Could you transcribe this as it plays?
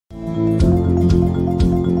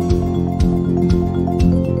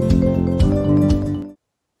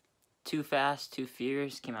Too Fast, Too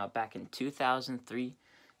Furious came out back in 2003.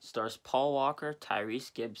 Stars Paul Walker,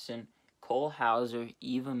 Tyrese Gibson, Cole Hauser,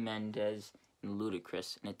 Eva Mendes, and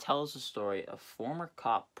Ludacris. And it tells the story of former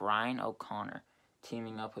cop Brian O'Connor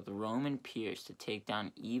teaming up with Roman Pierce to take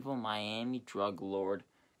down evil Miami drug lord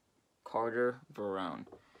Carter Verone.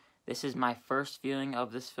 This is my first viewing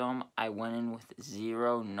of this film. I went in with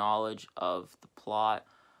zero knowledge of the plot.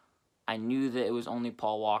 I knew that it was only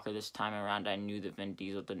Paul Walker this time around. I knew that Vin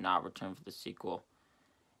Diesel did not return for the sequel.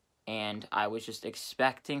 And I was just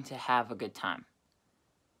expecting to have a good time.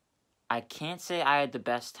 I can't say I had the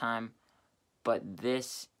best time, but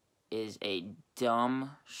this is a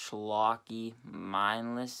dumb, schlocky,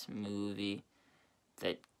 mindless movie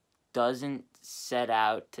that doesn't set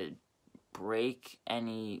out to break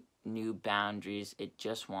any new boundaries. It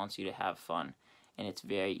just wants you to have fun, and it's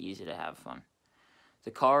very easy to have fun. The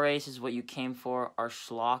car races, what you came for, are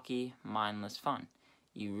schlocky, mindless fun.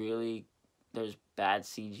 There's bad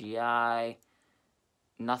CGI,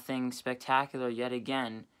 nothing spectacular yet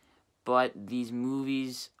again, but these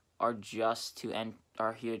movies are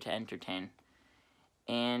are here to entertain.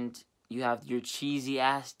 And you have your cheesy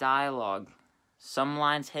ass dialogue. Some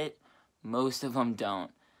lines hit, most of them don't.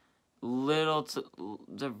 There are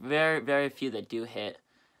very, very few that do hit,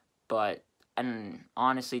 and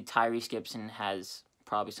honestly, Tyrese Gibson has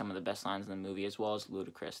probably some of the best lines in the movie, as well as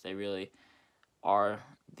Ludacris. They really are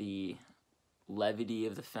the levity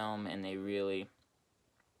of the film, and they really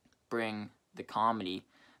bring the comedy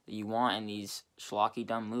that you want in these schlocky,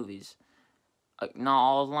 dumb movies. Not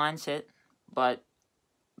all the lines hit, but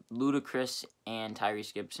Ludacris and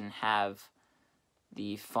Tyrese Gibson have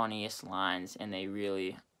the funniest lines, and they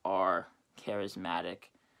really are charismatic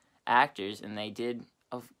actors, and they did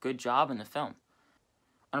a good job in the film.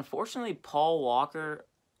 Unfortunately, Paul Walker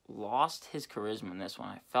lost his charisma in this one.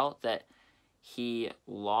 I felt that he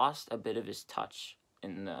lost a bit of his touch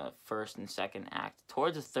in the first and second act.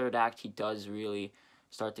 Towards the third act, he does really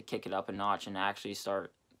start to kick it up a notch and actually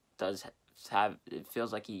it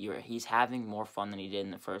feels like he's having more fun than he did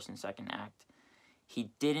in the first and second act.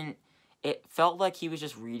 It felt like he was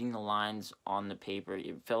just reading the lines on the paper.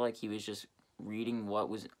 It felt like he was just reading what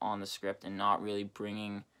was on the script and not really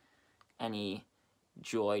bringing any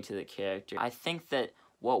joy to the character. I think that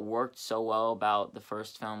what worked so well about the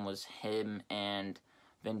first film was him and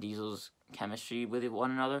Vin Diesel's chemistry with one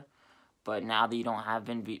another. But now that you don't have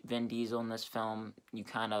Vin Diesel in this film, you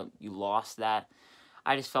lost that.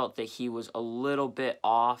 I just felt that he was a little bit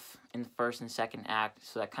off in the first and second act,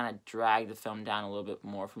 so that kind of dragged the film down a little bit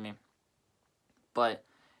more for me. But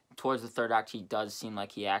towards the third act, he does seem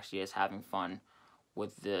like he actually is having fun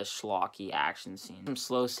with the schlocky action scenes. Some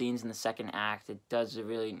slow scenes in the second act. It doesn't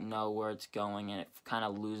really know where it's going, and it kind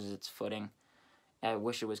of loses its footing. I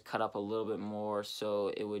wish it was cut up a little bit more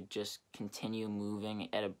so it would just continue moving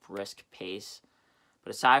at a brisk pace.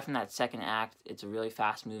 But aside from that second act, it's a really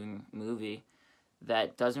fast-moving movie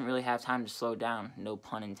that doesn't really have time to slow down, no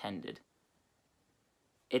pun intended.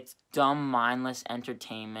 It's dumb, mindless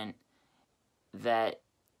entertainment that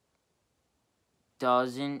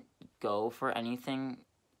doesn't go for anything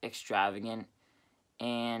extravagant,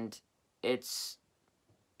 and it's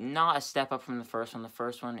not a step up from the first one. The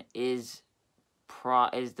first one is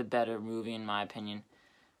the better movie in my opinion,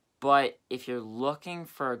 but if you're looking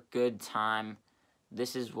for a good time,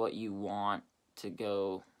 this is what you want to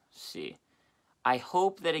go see. I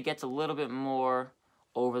hope that it gets a little bit more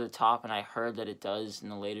over the top, and I heard that it does in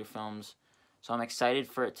the later films. So I'm excited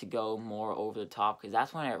for it to go more over the top, because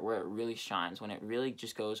that's where it really shines, when it really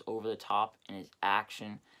just goes over the top and is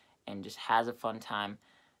action and just has a fun time.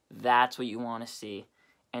 That's what you want to see,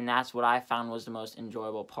 and that's what I found was the most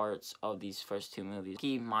enjoyable parts of these first two movies.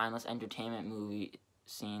 Key mindless entertainment movie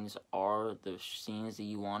scenes are the scenes that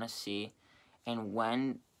you want to see, and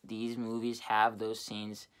when these movies have those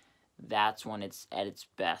scenes, that's when it's at its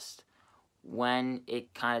best. When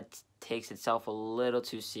it kind of takes itself a little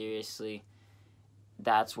too seriously,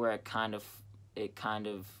 that's where it kind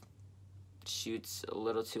of shoots a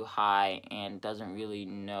little too high and doesn't really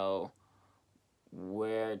know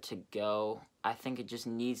where to go. I think it just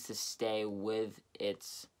needs to stay with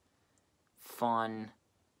its fun,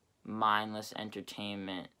 mindless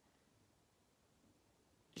entertainment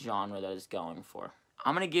genre that it's going for.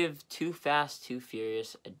 I'm going to give Too Fast, Too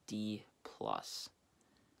Furious a D+.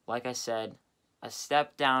 Like I said, a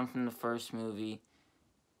step down from the first movie.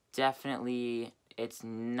 Definitely, it's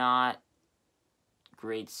not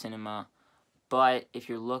great cinema, but if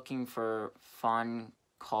you're looking for fun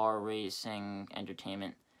car racing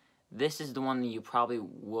entertainment, this is the one that you probably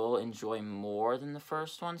will enjoy more than the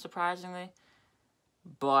first one, surprisingly.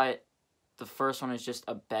 But the first one is just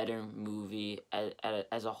a better movie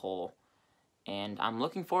as a whole. And I'm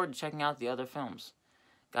looking forward to checking out the other films.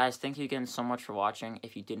 Guys, thank you again so much for watching.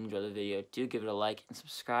 If you did enjoy the video, do give it a like and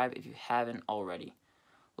subscribe if you haven't already.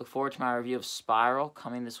 Look forward to my review of Spiral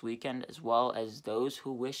coming this weekend, as well as Those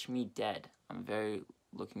Who Wish Me Dead. I'm very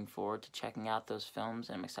looking forward to checking out those films,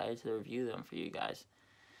 and I'm excited to review them for you guys.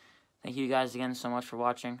 Thank you guys again so much for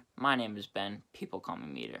watching. My name is Ben. People call me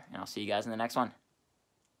Meter, and I'll see you guys in the next one.